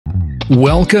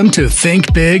Welcome to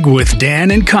Think Big with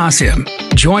Dan and Qasim.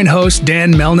 Join hosts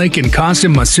Dan Melnick and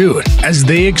Qasim Masood as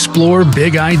they explore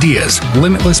big ideas,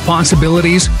 limitless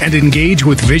possibilities, and engage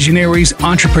with visionaries,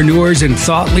 entrepreneurs, and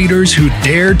thought leaders who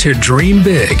dare to dream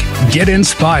big, get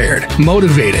inspired,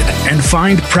 motivated, and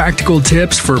find practical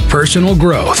tips for personal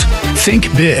growth. Think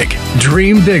big,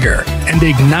 dream bigger, and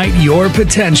ignite your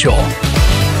potential.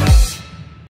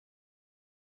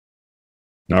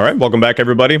 All right. Welcome back,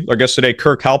 everybody. Our guest today,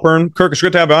 Kirk Halpern. Kirk, it's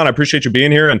good to have you on. I appreciate you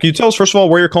being here. And can you tell us, first of all,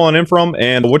 where you're calling in from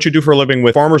and what you do for a living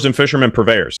with farmers and fishermen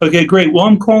purveyors? Okay, great. Well,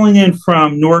 I'm calling in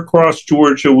from Norcross,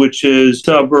 Georgia, which is a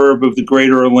suburb of the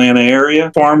greater Atlanta area.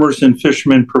 Farmers and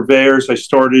fishermen purveyors. I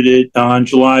started it on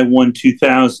July 1,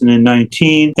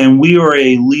 2019. And we are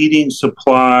a leading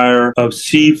supplier of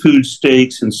seafood,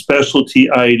 steaks, and specialty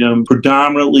items,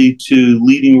 predominantly to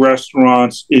leading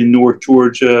restaurants in North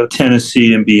Georgia,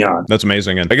 Tennessee, and beyond. That's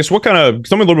amazing. And I guess tell me a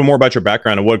little bit more about your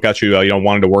background and what got you,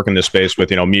 wanting to work in this space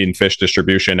with, meat and fish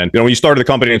distribution. And, when you started the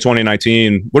company in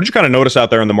 2019, what did you kind of notice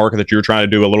out there in the market that you were trying to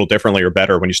do a little differently or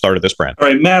better when you started this brand? All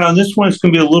right, Matt, on this one, it's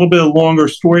going to be a little bit of a longer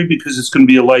story because it's going to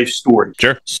be a life story.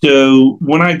 Sure. So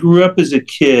when I grew up as a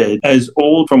kid, as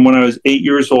old from when I was 8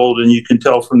 years old, and you can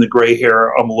tell from the gray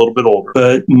hair, I'm a little bit older,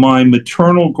 but my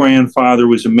maternal grandfather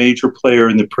was a major player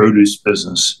in the produce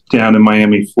business down in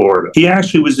Miami, Florida. He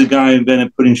actually was the guy who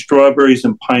invented putting strawberries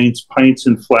and pints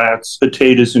and flats,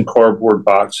 potatoes in cardboard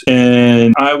boxes.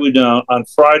 And I would, on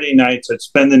Friday nights, I'd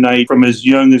spend the night from as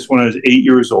young as when I was 8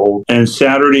 years old. And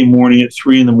Saturday morning at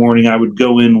 3 a.m, I would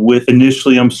go in with,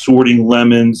 initially I'm sorting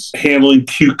lemons, handling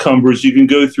cucumbers. You can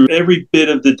go through every bit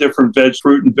of the different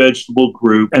fruit and vegetable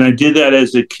group. And I did that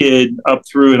as a kid up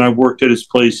through, and I worked at his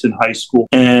place in high school.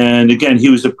 And again, he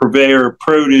was a purveyor of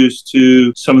produce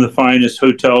to some of the finest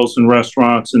hotels and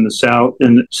restaurants in the South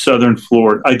and Southern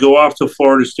Florida. I go off to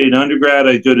Florida State undergrad.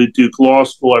 I go to Duke Law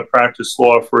School. I practiced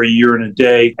law for a year and a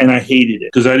day, and I hated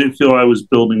it because I didn't feel I was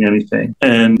building anything.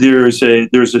 And there's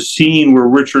a scene where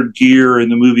Richard Gere in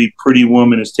the movie Pretty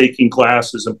Woman is taking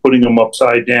glasses and putting them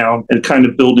upside down and kind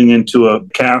of building into a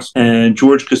castle. And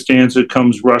George Costanza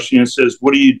comes rushing and says,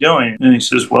 "What are you doing?" And he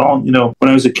says, "Well, when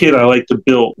I was a kid, I liked to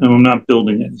build, and I'm not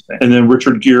building anything." And then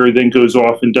Richard Gere then goes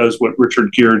off and does what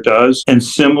Richard Gere does. And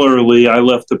similarly, I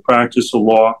left the practice of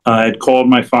law. I had called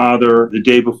my father the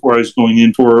day before I was going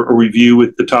in for a review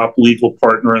with the top legal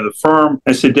partner of the firm.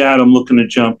 I said, "Dad, I'm looking to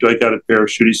jump. Do I got a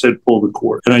parachute?" He said, "Pull the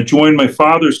cord." And I joined my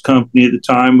father's company at the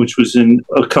time, which was in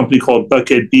a company called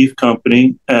Buckhead Beef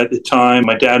Company. At the time,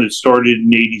 my dad had started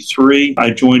in 83.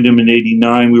 I joined him in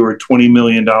 89. We were a $20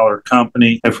 million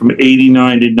company. And from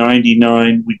 89 to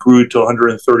 99, we grew to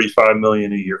 $135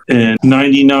 million a year. In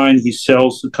 99, he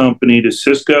sells the company to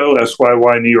Cisco,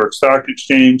 SYY, New York Stock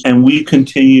Exchange. And we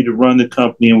continue to run the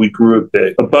company, and we grew it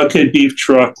big. A Buckhead beef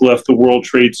truck left the World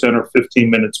Trade Center 15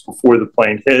 minutes before the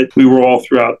plane hit. We were all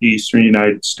throughout the eastern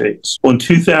United States. Well, in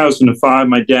 2005,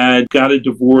 my dad got a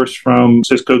divorce from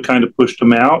Cisco, kind of pushed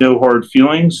him out. No hard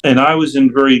feelings. And I was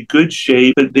in very good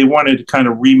shape, but they wanted to kind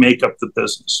of remake up the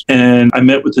business. And I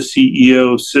met with the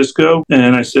CEO of Cisco,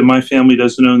 and I said, "My family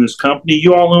doesn't own this company.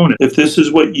 You all own it. If this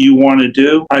is what you want to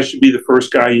do, I should be the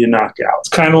first guy you knock out." It's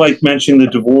kind of like mentioning the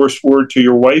divorce word to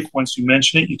your wife. Once you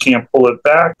mention it, you can't pull it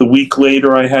back. The week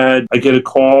later, I get a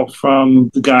call from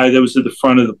the guy that was at the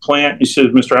front of the plant. He said,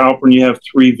 "Mr. Halpern, you have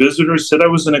 3 visitors." I said, "I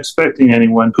wasn't expecting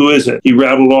anyone." "Who is it?" He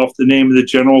rattled off the name of the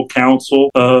general counsel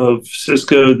of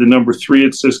Cisco, the number 3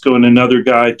 at Cisco, and another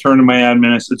guy. Turned to my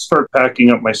admin. I said, "Start packing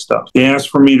up my stuff." They asked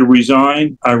for me to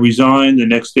resign. I resigned. The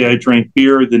next day I drank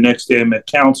beer. The next day I met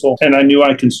counsel, and I knew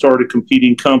I can start a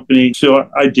competing company. So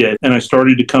I did. And I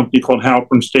started a company called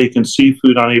Halpern Steak and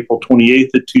Seafood on April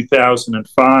 28th of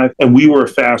 2005. And we were a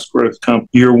fast growth company.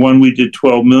 Year 1, we did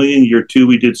 12 million. Year 2,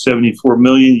 we did 74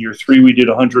 million. Year 3, we did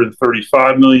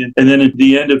 135 million. And then at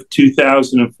the end of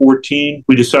 2014,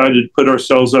 we decided to put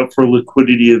ourselves up for a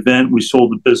liquidity event. We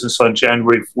sold the business on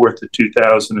January 4th of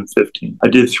 2015. I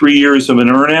did 3 years of an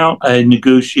earnout. I had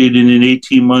negotiated in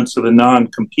 18 months of a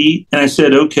non-compete. And I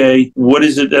said, "Okay, what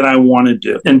is it that I want to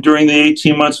do?" And during the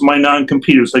 18 months of my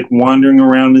non-compete, it was like wandering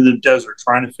around in the desert,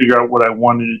 trying to figure out what I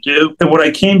wanted to do. And what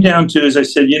I came down to is I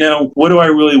said, what do I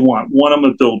really want? 1, I'm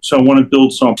a builder. So I want to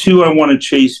build something. 2, I want to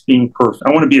chase being perfect.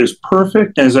 I want to be as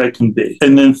perfect as I can be.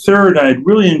 And then 3rd, I had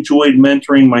really enjoyed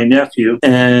mentoring my nephew.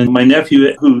 And my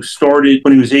nephew, who started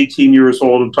when he was 18 years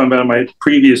old, I'm talking about my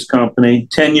previous company,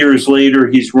 10 years later,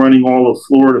 he's running all of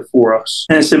Florida for us.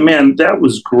 And I said, "Man, that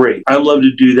was great. I'd love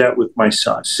to do that with my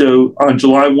son." So on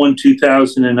July 1,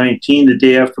 2019, the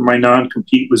day after my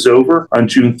non-compete was over, on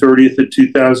June 30th of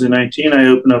 2019, I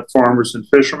opened up Farmers and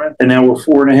Fishermen. And now we're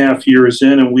 4.5 years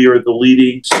in, and and we are the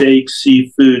leading steak,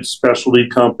 seafood, specialty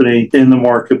company in the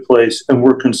marketplace. And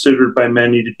we're considered by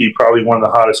many to be probably one of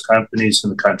the hottest companies in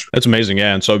the country. That's amazing.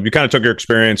 Yeah. And so you kind of took your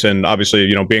experience and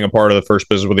obviously, being a part of the first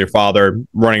business with your father,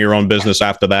 running your own business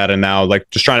after that, and now like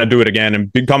just trying to do it again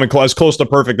and becoming as close to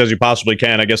perfect as you possibly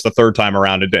can, I guess the third time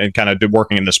around, and kind of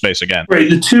working in this space again. Right.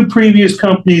 The two previous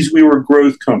companies, we were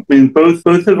growth companies. Both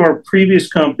of our previous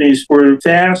companies were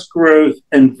fast growth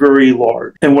and very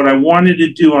large. And what I wanted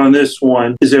to do on this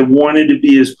one is I wanted to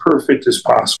be as perfect as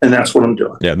possible. And that's what I'm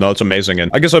doing. Yeah, no, it's amazing.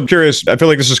 And I guess I'm curious, I feel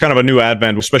like this is kind of a new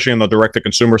advent, especially in the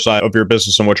direct-to-consumer side of your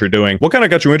business and what you're doing. What kind of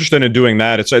got you interested in doing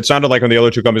that? It sounded like on the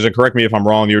other two companies, and correct me if I'm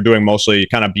wrong, you're doing mostly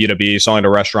kind of B2B, selling to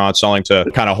restaurants, selling to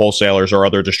kind of wholesalers or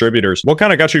other distributors. What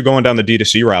kind of got you going down the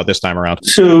D2C route this time around?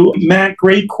 So, Matt,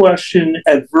 great question.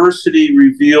 Adversity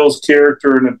reveals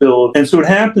character and ability. And so what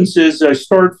happens is I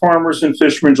started Farmers and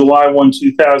Fishermen July 1,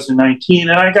 2019,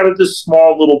 and I got this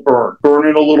small little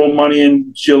burning a little money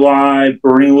in July,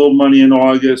 burning a little money in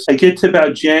August. I get to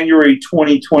about January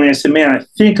 2020. I said, man, I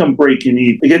think I'm breaking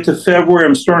even. I get to February.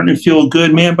 I'm starting to feel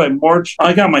good. Man, by March,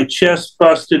 I got my chest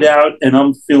busted out and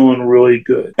I'm feeling really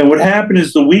good. And what happened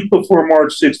is the week before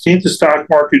March 16th, the stock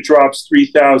market drops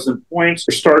 3,000 points.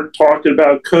 We start talking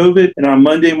about COVID. And on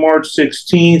Monday, March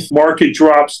 16th, market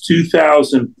drops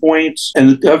 2,000 points. And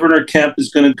the Governor Kemp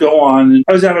is going to go on. And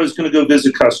I was going to go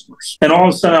visit customers. And all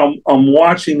of a sudden, I'm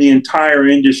watching the entire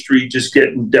industry just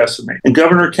getting decimated. And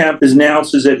Governor Kemp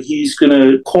announces that he's going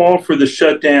to call for the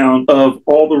shutdown of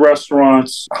all the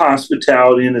restaurants,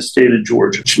 hospitality in the state of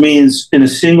Georgia, which means in a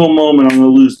single moment, I'm going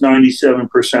to lose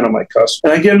 97% of my customers.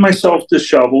 And I get myself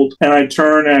disheveled and I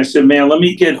turn and I said, man, let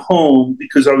me get home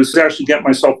because I was actually getting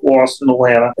myself lost in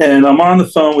Atlanta. And I'm on the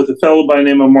phone with a fellow by the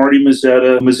name of Marty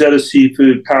Mazzetta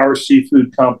Seafood, Power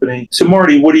Seafood Company. I said,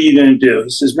 Marty, what are you going to do? He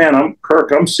says, man, I'm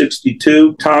Kirk. I'm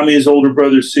 62. Tommy, his older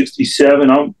brother, is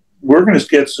 67. We're going to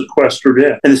get sequestered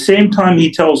in. At the same time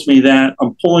he tells me that,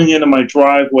 I'm pulling into my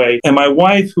driveway, and my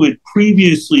wife, who had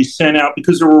previously sent out,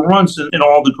 because there were runs in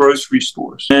all the grocery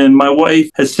stores, and my wife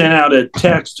had sent out a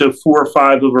text to 4 or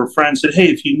 5 of her friends, said,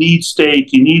 hey, if you need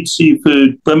steak, you need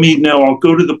seafood, let me know. I'll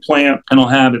go to the plant and I'll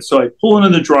have it. So I pull into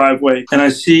the driveway and I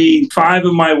see 5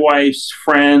 of my wife's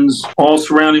friends all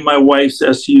surrounding my wife's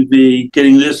SUV,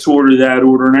 getting this order, that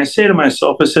order. And I say to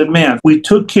myself, I said, man, we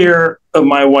took care of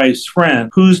my wife's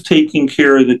friend. Who's taking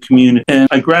care of the community? And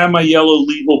I grab my yellow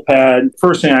legal pad.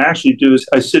 First thing I actually do is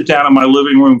I sit down on my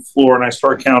living room floor and I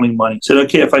start counting money. I said,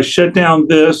 okay, if I shut down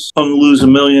this, I'm going to lose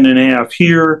 $1.5 million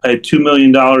here. I had $2 million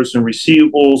in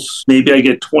receivables. Maybe I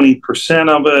get 20%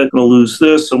 of it. I'm going to lose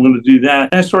this. I'm going to do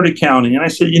that. And I started counting. And I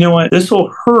said, you know what? This will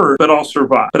hurt, but I'll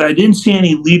survive. But I didn't see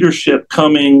any leadership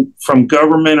coming from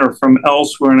government or from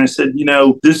elsewhere. And I said,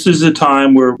 this is a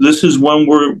time where this is when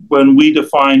we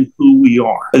define who we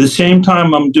are. At the same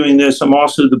time I'm doing this, I'm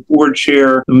also the board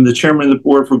chair. I'm the chairman of the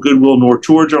board for Goodwill North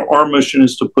Georgia. Our mission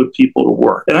is to put people to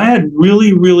work. And I had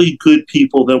really, really good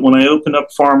people that when I opened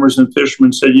up Farmers and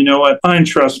Fishermen said, you know what? I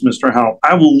entrust Mr. Halpern.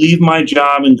 I will leave my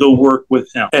job and go work with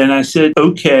him. And I said,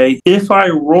 okay, if I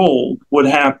roll, what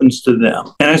happens to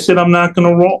them? And I said, I'm not going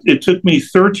to roll. It took me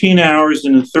 13 hours,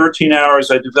 and in 13 hours,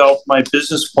 I developed my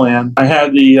business plan. I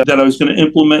had that I was going to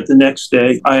implement the next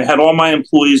day. I had all my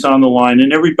employees on the line,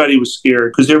 and everybody was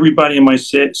scared because everybody in my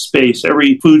space,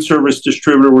 every food service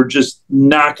distributor were just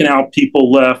knocking out people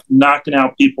left, knocking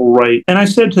out people right. And I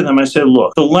said to them, I said,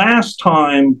 look, the last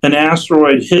time an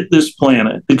asteroid hit this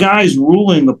planet, the guys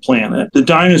ruling the planet, the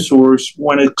dinosaurs,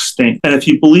 went extinct. And if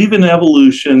you believe in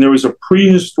evolution, there was a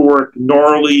prehistoric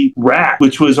gnarly rat,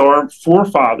 which was our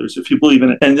forefathers, if you believe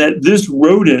in it, and that this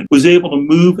rodent was able to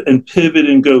move and pivot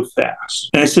and go fast.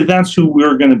 And I said, that's who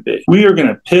we're going to be. We are going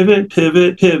to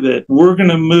pivot. We're going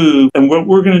to move. And what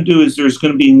we're going to do is there's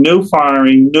going to be no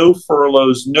firing, no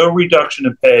furloughs, no reduction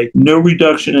in pay, no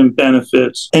reduction in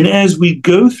benefits. And as we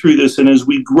go through this and as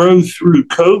we grow through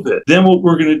COVID, then what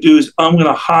we're going to do is I'm going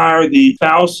to hire the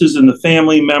spouses and the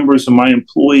family members of my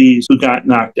employees who got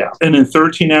knocked out. And in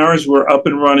 13 hours, we're up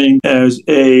and running as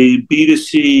a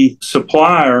B2C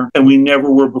supplier, and we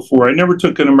never were before. I never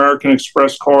took an American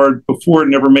Express card before,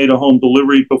 never made a home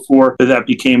delivery before, but that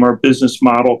became our business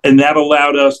model. And that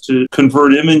allowed us to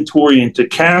convert inventory into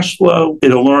cash flow.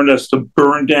 It allowed us to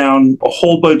burn down a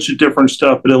whole bunch of different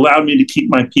stuff. It allowed me to keep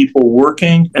my people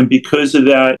working. And because of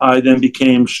that, I then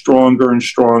became stronger and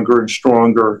stronger and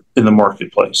stronger in the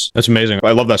marketplace. That's amazing.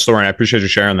 I love that story, and I appreciate you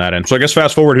sharing that. And so I guess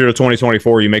fast forward here to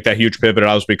 2024, you make that huge pivot. It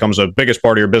obviously becomes the biggest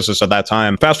part of your business at that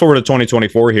time. Fast forward to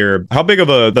 2024 here, how big of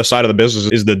the side of the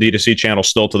business is the D2C channel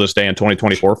still to this day in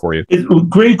 2024 for you?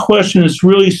 Great question. It's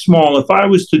really small. If I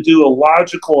was to do a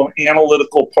logical and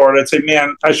analytical part, I'd say,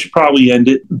 man, I should probably end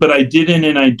it, but I didn't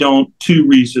and I don't. Two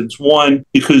reasons. One,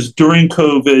 because during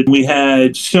COVID, we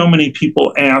had so many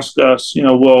people ask us,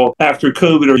 well, after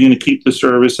COVID, are you going to keep the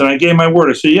service? And I gave my word.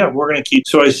 I said, yeah, we're going to keep.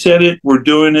 So I said it, we're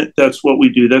doing it. That's what we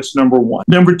do. That's number one.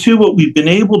 Number two, what we've been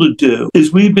able to do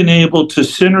is we've been able to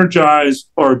synergize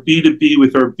our B2B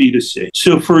with our B2C.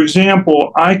 So for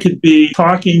example, I could be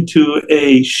talking to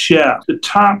a chef, the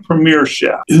top premier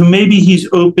chef, who maybe he's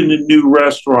opened a new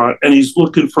restaurant and he's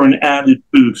looking for an added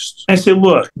boost. I say,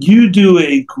 look, you do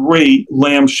a great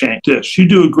lamb shank dish. You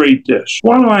do a great dish.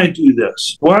 Why don't I do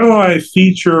this? Why don't I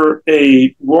feature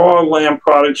a raw lamb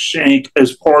product shank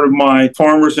as part of my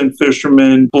farmers and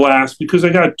fishermen blast? Because I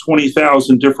got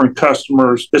 20,000 different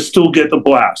customers that still get the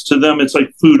blast. To them, it's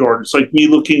like food art. It's like me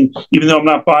looking, even though I'm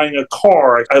not buying a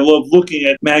car, I love looking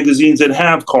at magazines that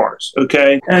have cars.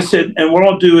 Okay. And I said, and what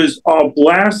I'll do is I'll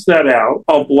blast that out.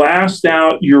 I'll blast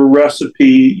out your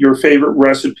recipe, your favorite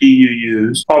recipe you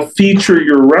use. I'll feature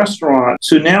your restaurant.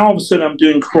 So now all of a sudden I'm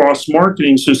doing cross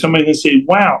marketing. So somebody can say,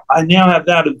 wow, I now have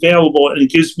that available. And it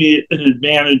gives me an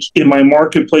advantage in my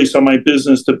marketplace on my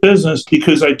business to business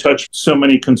because I touch so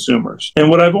many consumers. And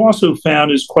what I've also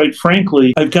found is, quite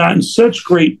frankly, I've gotten such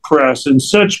great press and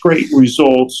such great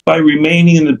results by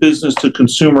remaining in the business to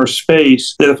consumer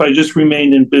space that if I just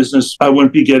remained in business, I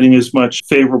wouldn't be getting as much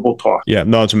favorable talk. Yeah,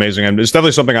 no, it's amazing. And it's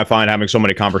definitely something I find having so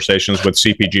many conversations with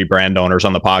CPG brand owners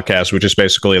on the podcast, which is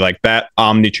basically like that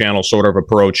omni-channel sort of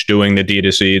approach, doing the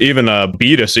D2C, even a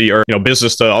B2C or,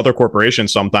 business to other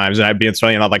corporations sometimes. And I'd be in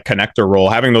like connector role,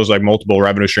 having those like multiple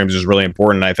revenue streams is really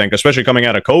important. I think, especially coming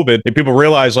out of COVID, if people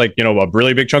realize like, a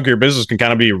really big chunk of your business can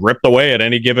kind of be ripped away at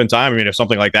any given time. I mean, if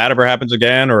something like that ever happens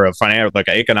again, or a financial, like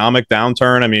an economic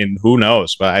downturn, I mean, who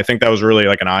knows? But I think that was really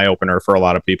like an eye opener for a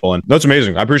lot of people. And that's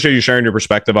amazing. I appreciate you sharing your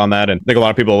perspective on that. And I think a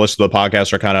lot of people who listen to the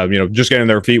podcast are kind of, just getting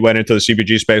their feet wet into the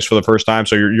CPG space for the first time.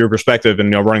 So your perspective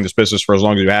and, running this business for as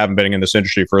long as you have and been in this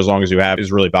industry for as long as you have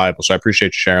is really valuable. So I appreciate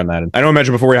you sharing that. And I know I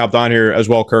mentioned before we hopped on here as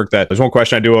well, Kirk, that there's one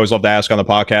question I do always love to ask on the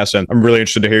podcast, and I'm really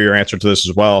interested to hear your answer to this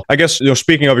as well. I guess,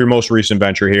 speaking of your most recent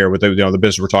venture here with the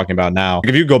business we're talking about now,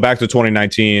 if you go back to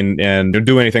 2019 and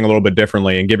do anything a little bit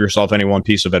differently and give yourself any one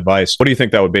piece of advice, what do you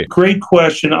think that would be? Great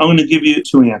question. I'm going to give you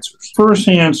two answers. First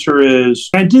answer is,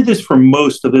 I did this for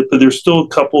most of it, but there's still a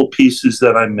couple of pieces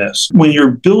that I missed. When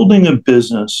you're building a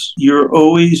business, you're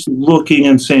always looking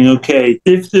and saying, okay,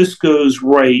 if this goes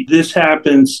right, this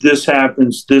happens, this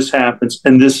happens, this happens,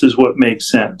 and this is what makes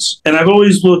sense. And I've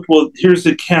always looked, well, here's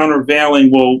the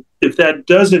countervailing, well, if that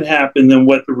doesn't happen, then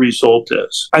what the result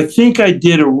is. I think I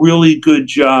did a really good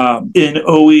job in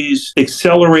always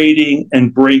accelerating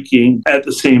and braking at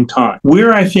the same time.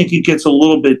 Where I think it gets a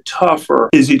little bit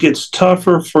tougher is it gets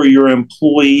tougher for your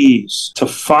employees to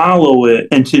follow it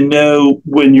and to know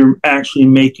when you're actually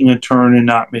making a turn and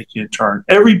not making a turn.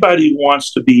 Everybody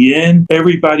wants to be in,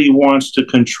 everybody wants to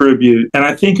contribute. And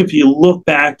I think if you look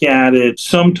back at it,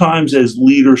 sometimes as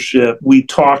leadership, we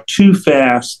talk too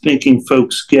fast thinking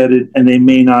folks get it, and they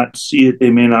may not see it, they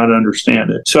may not understand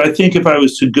it. So I think if I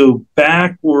was to go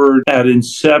backward at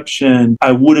inception,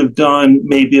 I would have done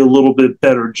maybe a little bit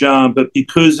better job. But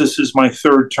because this is my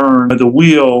third turn of the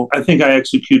wheel, I think I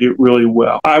executed really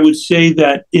well. I would say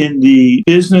that in the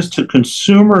business to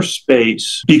consumer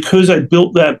space, because I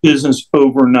built that business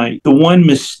overnight, the one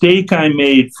mistake I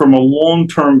made from a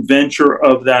long-term venture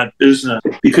of that business,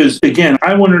 because again,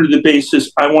 I went under the basis,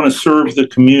 I want to serve the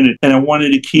community and I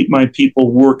wanted to keep my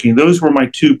people working. Those were my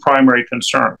two primary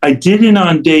concerns. I didn't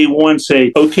on day one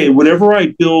say, okay, whatever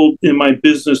I build in my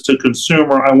business to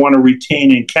consumer, I want to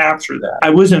retain and capture that.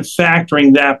 I wasn't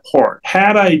factoring that part.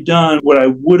 Had I done what I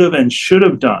would have and should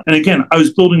have done, and again, I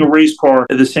was building a race car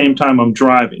at the same time I'm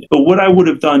driving it, but what I would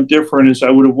have done different is I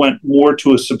would have went more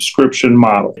to a subscription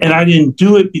model. And I didn't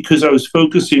do it because I was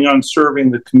focusing on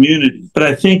serving the community. But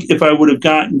I think if I would have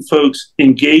gotten folks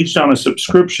engaged on a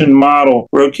subscription model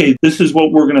where, okay, this is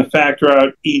what we're going to factor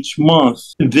out each month,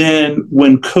 then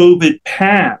when COVID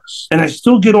passed, and I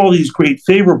still get all these great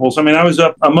favorables. I mean,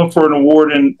 I'm up for an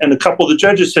award, and a couple of the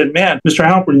judges said, man, Mr.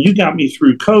 Halpern, you got me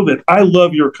through COVID. I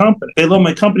love your company. They love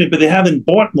my company, but they haven't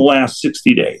bought in the last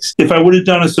 60 days. If I would have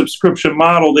done a subscription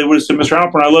model, they would have said, Mr.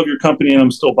 Halpern, I love your company and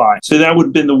I'm still buying. So that would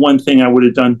have been the one thing I would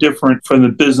have done different from the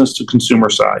business to consumer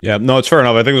side. Yeah, no, it's fair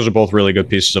enough. I think those are both really good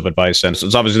pieces of advice. And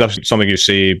it's obviously something you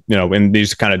see, in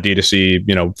these kind of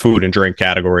D2C, food and drink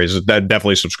categories. That definitely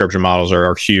monthly subscription models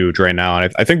are huge right now.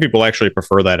 And I think people actually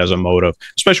prefer that as a motive,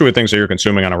 especially with things that you're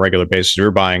consuming on a regular basis.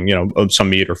 You're buying, some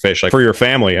meat or fish, like for your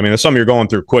family. I mean, it's something you're going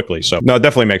through quickly. So no, it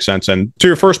definitely makes sense. And to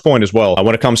your first point as well,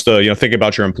 when it comes to, thinking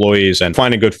about your employees and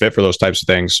finding good fit for those types of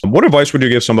things, what advice would you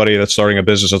give somebody that's starting a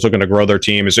business, that's looking to grow their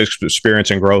team, is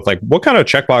experiencing growth? Like, what kind of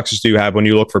checkboxes do you have when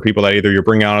you look for people that either you're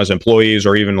bringing on as employees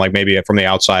or even like maybe from the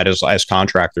outside as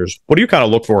contractors? What do you kind of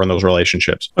look for in those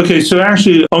relationships? Okay, so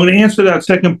actually, I'm going to answer that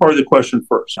second part of the question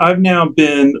first. I've now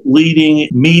been leading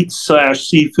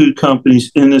meat/seafood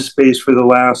companies in this space for the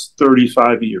last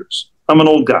 35 years. I'm an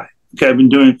old guy. Okay, I've been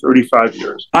doing it 35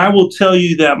 years. I will tell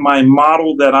you that my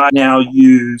model that I now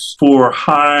use for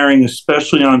hiring,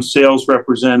 especially on sales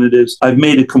representatives, I've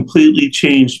made a completely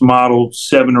changed model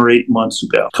 7 or 8 months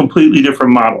ago. Completely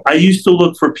different model. I used to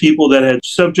look for people that had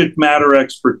subject matter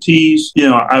expertise.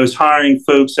 I was hiring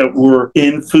folks that were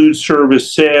in food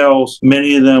service sales.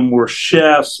 Many of them were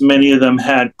chefs. Many of them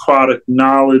had product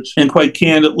knowledge. And quite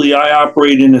candidly, I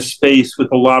operate in a space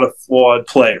with a lot of flawed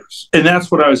players. And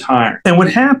that's what I was hiring. And what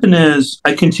happened is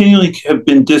I continually have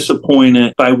been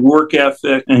disappointed by work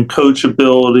ethic and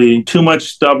coachability, too much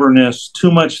stubbornness,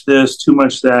 too much this, too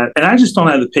much that. And I just don't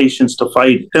have the patience to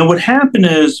fight it. And what happened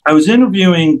is I was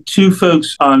interviewing 2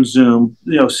 folks on Zoom,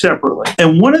 separately.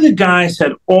 And one of the guys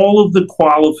had all of the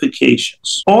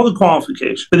qualifications. But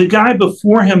the guy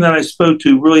before him that I spoke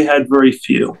to really had very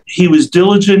few. He was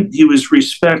diligent. He was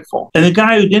respectful. And the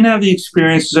guy who didn't have the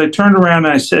experiences, I turned around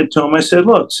and I said to him,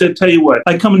 look, tell you what,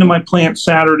 I come into my plant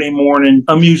Saturday morning.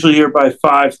 I'm usually here by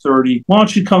 5:30. Why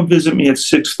don't you come visit me at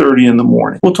 6:30 in the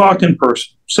morning? We'll talk in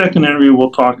person. Second interview,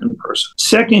 we'll talk in person.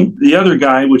 Second, the other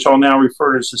guy, which I'll now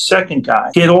refer to as the second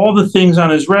guy, he had all the things on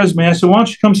his resume. I said, why don't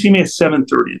you come see me at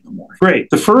 7:30 in the morning? Great.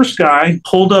 The first guy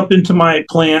pulled up into my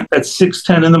plant at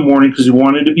 6:10 in the morning because he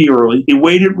wanted to be early. He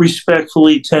waited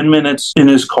respectfully 10 minutes in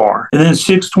his car. And then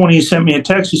 6:20, he sent me a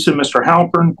text. He said, Mr.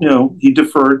 Halpern, he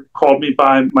deferred, called me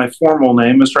by my formal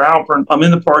name, Mr. Halpern. I'm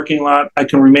in the parking lot. I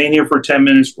can remain here for 10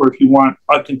 minutes, or if you want,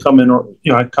 I can come in, or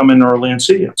I come in early and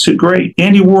see you. I said, great.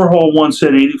 Andy Warhol once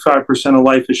said 85% of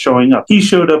life is showing up. He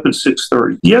showed up at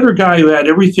 6:30. The other guy who had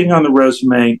everything on the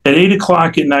resume at 8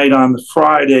 o'clock at night on the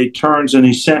Friday turns and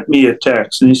he sent me a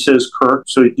text and he says, Kirk,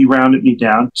 so he rounded me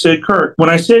down. He said, Kirk, when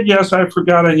I said yes, I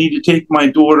forgot I need to take my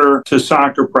daughter to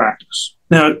soccer practice.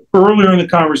 Now, earlier in the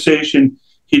conversation,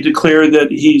 he declared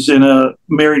that he's in a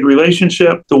married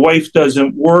relationship. The wife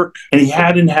doesn't work, and he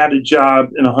hadn't had a job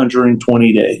in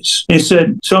 120 days. He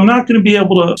said, so I'm not going to be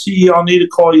able to see you. I'll need to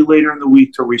call you later in the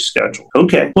week to reschedule.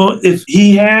 Okay. Well, if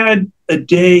he had a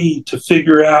day to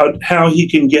figure out how he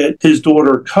can get his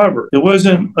daughter covered, it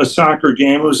wasn't a soccer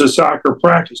game. It was a soccer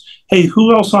practice. Hey,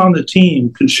 who else on the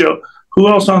team can show? Who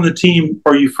else on the team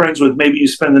are you friends with? Maybe you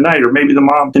spend the night, or maybe the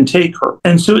mom can take her.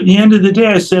 And so at the end of the day,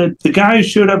 I said, the guy who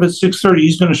showed up at 6:30,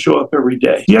 he's going to show up every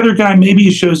day. The other guy, maybe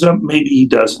he shows up, maybe he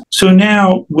doesn't. So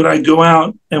now when I go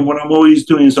out, and what I'm always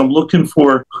doing is I'm looking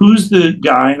for who's the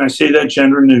guy, and I say that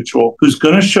gender neutral, who's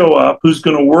going to show up, who's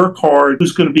going to work hard,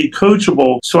 who's going to be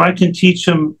coachable, so I can teach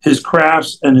him his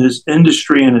crafts and his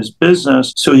industry and his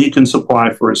business so he can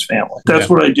supply for his family. That's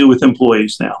what I do with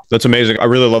employees now. That's amazing. I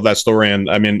really love that story. And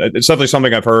I mean, it's definitely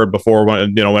something I've heard before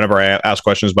whenever I ask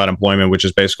questions about employment, which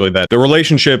is basically that the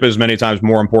relationship is many times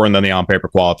more important than the on-paper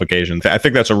qualifications. I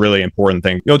think that's a really important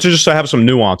thing, to have some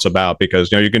nuance about, because,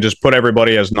 you can just put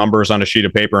everybody as numbers on a sheet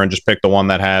of paper and just pick the one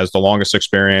that has the longest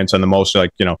experience and the most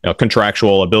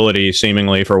contractual ability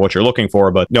seemingly for what you're looking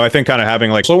for. But I think kind of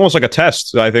having it's almost like a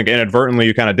test. I think inadvertently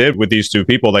you kind of did with these 2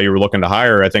 people that you were looking to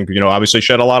hire. I think obviously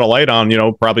shed a lot of light on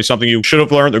probably something you should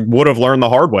have learned, would have learned the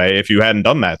hard way if you hadn't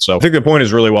done that. So I think the point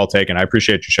is really well taken. I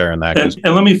appreciate you sharing that.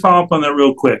 And let me follow up on that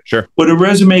real quick. Sure. What a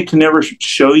resume can never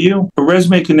show you,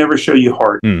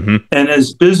 heart. Mm-hmm. And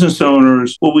as business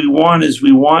owners, what we want is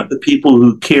the people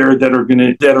who care, that are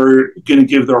going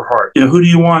to give their heart. Who do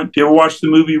you want? You ever watch the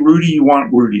movie Rudy? You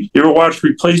want Rudy. You ever watch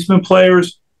Replacement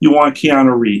Players? You want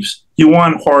Keanu Reeves. You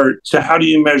want heart. So how do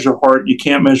you measure heart? You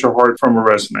can't measure heart from a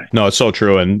resume. No, it's so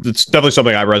true. And it's definitely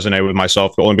something I resonate with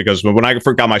myself, only because when I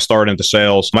got my start into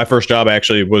sales, my first job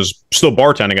actually was still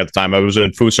bartending at the time. I was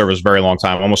in food service a very long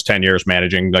time, almost 10 years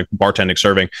managing, bartending,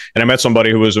 serving. And I met somebody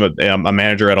who was a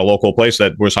manager at a local place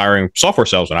that was hiring software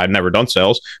salesmen. I'd never done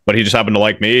sales, but he just happened to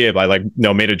like me. I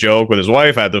made a joke with his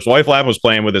wife. I had this wife laugh, was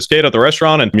playing with his kid at the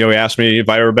restaurant. And, he asked me if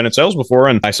I'd ever been in sales before.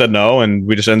 And I said no. And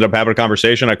we just ended up having a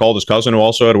conversation. I called his cousin who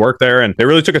also had worked there. there, and they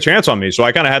really took a chance on me. So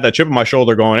I kind of had that chip on my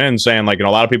shoulder going in, saying like, a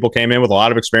lot of people came in with a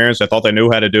lot of experience. I thought they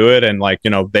knew how to do it, and like,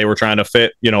 they were trying to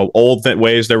fit, old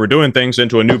ways they were doing things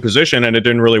into a new position, and it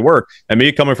didn't really work. And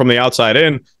me coming from the outside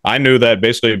in, I knew that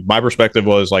basically my perspective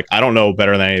was like, I don't know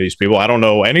better than any of these people. I don't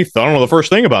know anything. I don't know the first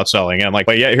thing about selling. And like,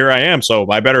 but yet here I am. So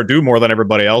I better do more than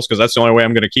everybody else, because that's the only way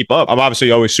I'm going to keep up. I'm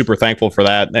obviously always super thankful for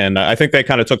that. And I think they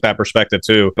kind of took that perspective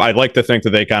too. I'd like to think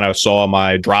that they kind of saw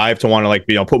my drive to want to like,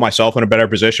 put myself in a better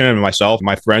position, and myself,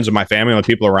 my friends and my family and the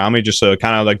people around me, just to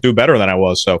kind of like do better than I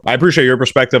was. So I appreciate your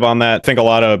perspective on that. I think a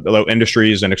lot of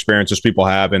industries and experiences people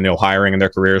have in hiring in their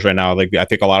careers right now, like I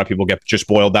think a lot of people get just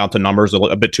boiled down to numbers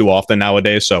a bit too often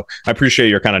nowadays. So I appreciate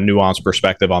your kind of nuanced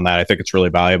perspective on that. I think it's really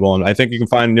valuable, and I think you can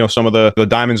find some of the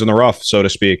diamonds in the rough, so to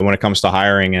speak, when it comes to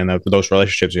hiring and those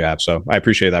relationships you have. So I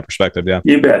appreciate that perspective. Yeah,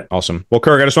 you bet. Awesome. Well,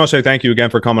 Kirk, I just want to say thank you again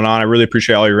for coming on. I really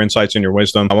appreciate all your insights and your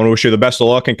wisdom. I want to wish you the best of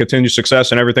luck and continued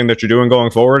success in everything that you're doing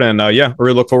going forward. And I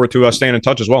really look forward to staying in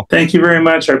touch as well. Thank you very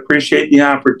much. I appreciate the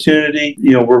opportunity.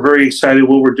 We're very excited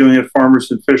what we're doing at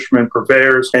Farmers and Fishermen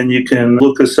Purveyors, and you can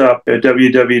look us up at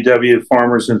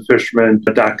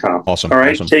www.farmersandfishermen.com. Awesome. All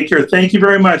right. Awesome. Take care. Thank you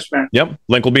very much, man. Yep.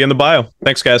 Link will be in the bio.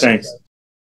 Thanks, guys. Thanks.